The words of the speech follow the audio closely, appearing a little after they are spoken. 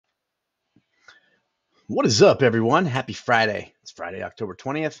What is up, everyone? Happy Friday. It's Friday, October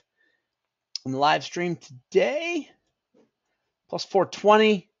 20th. On the live stream today, plus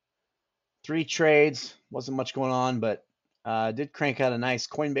 420, 3 trades. Wasn't much going on, but did crank out a nice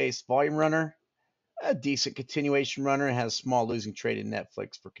Coinbase volume runner, a decent continuation runner. It has a small losing trade in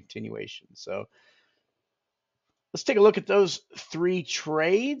Netflix for continuation. So let's take a look at those 3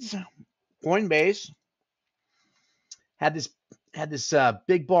 trades. Coinbase had this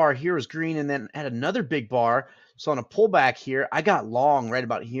big bar here was green, and then had another big bar. So on a pullback here, I got long right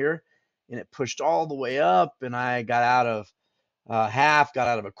about here, and it pushed all the way up, and I got out of half, got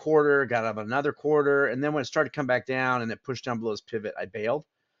out of a quarter, got out of another quarter, and then when it started to come back down and it pushed down below this pivot, I bailed.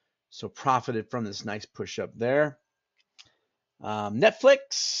 So profited from this nice push up there.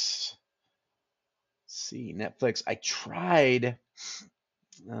 Netflix. Let's see, Netflix. I tried.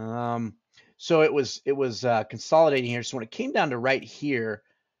 So it was consolidating here. So when it came down to right here,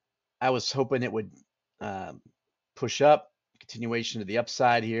 I was hoping it would push up, continuation to the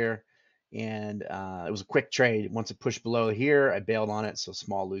upside here, and it was a quick trade. Once it pushed below here, I bailed on it, so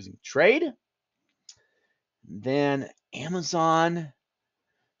small losing trade. Then Amazon.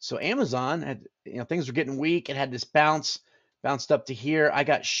 So Amazon had, things were getting weak. It had this bounced up to here. I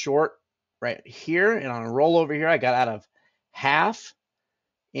got short right here, and on a rollover here, I got out of half.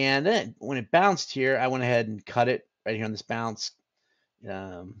 And then when it bounced here, I went ahead and cut it right here on this bounce.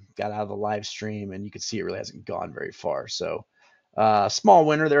 Got out of the live stream, and you can see it really hasn't gone very far. So small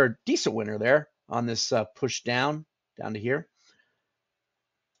winner there, a decent winner there on this push down to here.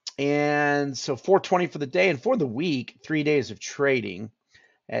 And so 420 for the day, and for the week, 3 days of trading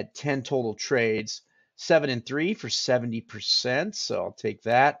at 10 total trades, 7 and 3 for 70%. So I'll take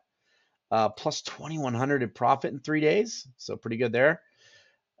that. Plus 2,100 in profit in 3 days. So pretty good there.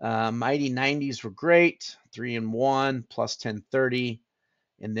 Mighty 90s were great, 3 and 1 plus 1030,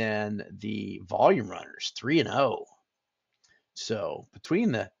 and then the volume runners 3 and 0. So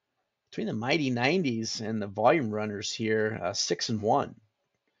between the Mighty 90s and the volume runners here, 6 and 1.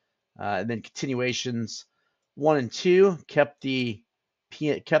 And then continuations 1 and 2 kept the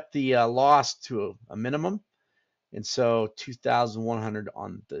loss to a minimum, and so 2,100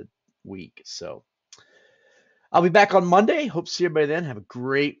 on the week. So I'll be back on Monday. Hope to see everybody then. Have a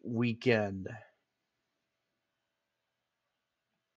great weekend.